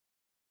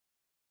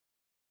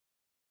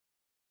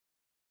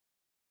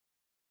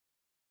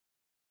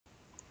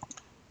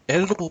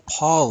Editable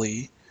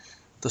Poly,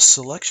 the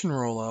selection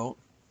rollout,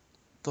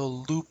 the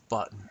loop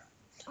button.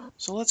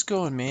 So let's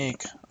go and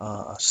make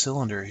a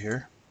cylinder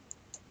here.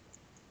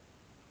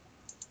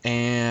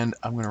 And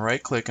I'm going to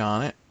right click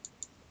on it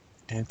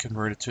and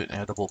convert it to an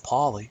editable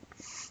poly.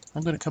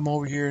 I'm going to come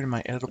over here in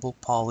my editable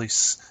poly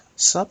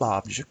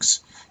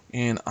sub-objects,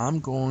 and I'm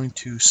going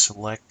to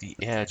select the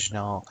edge.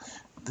 Now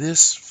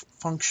this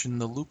function,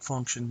 the loop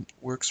function,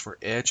 works for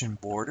edge and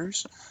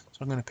borders. So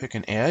I'm going to pick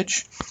an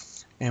edge,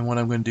 and what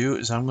I'm going to do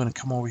is I'm going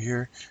to come over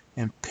here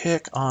and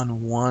pick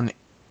on one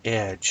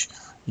edge,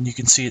 and you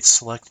can see it's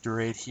selected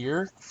right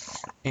here.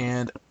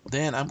 And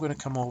then I'm going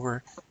to come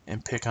over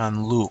and pick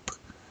on loop,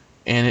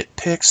 and it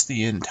picks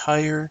the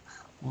entire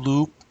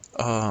loop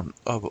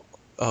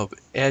of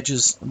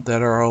edges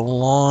that are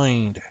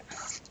aligned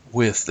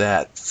with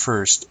that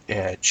first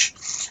edge.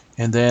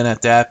 And then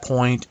at that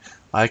point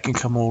I can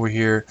come over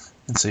here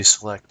and say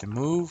select and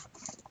move.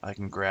 I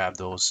can grab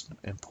those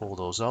and pull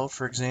those out,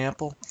 for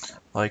example,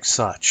 like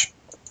such.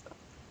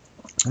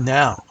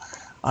 Now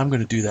I'm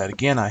going to do that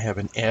again. I have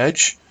an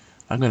edge.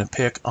 I'm going to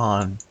pick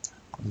on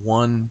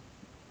one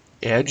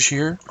edge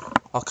here.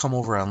 I'll come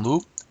over on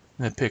loop,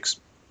 and it picks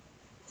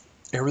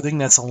everything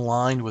that's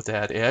aligned with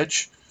that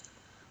edge.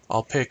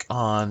 I'll pick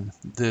on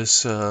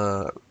this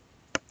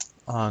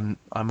I'm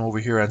over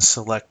here on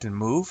select and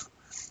move,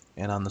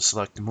 and on the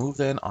select and move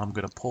then I'm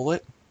going to pull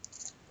it,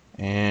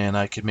 and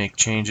I can make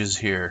changes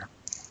here,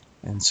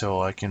 and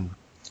so I can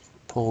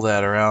pull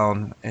that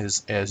around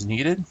as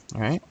needed.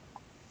 All right,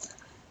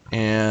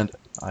 and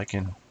I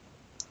can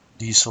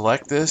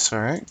deselect this. All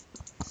right,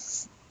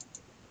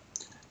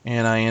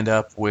 and I end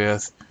up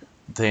with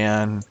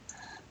then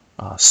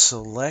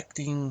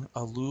selecting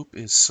a loop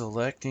is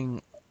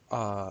selecting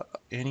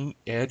any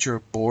edge or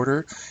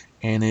border,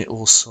 and it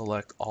will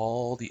select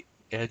all the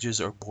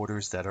edges or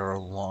borders that are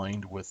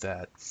aligned with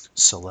that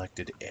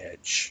selected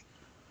edge.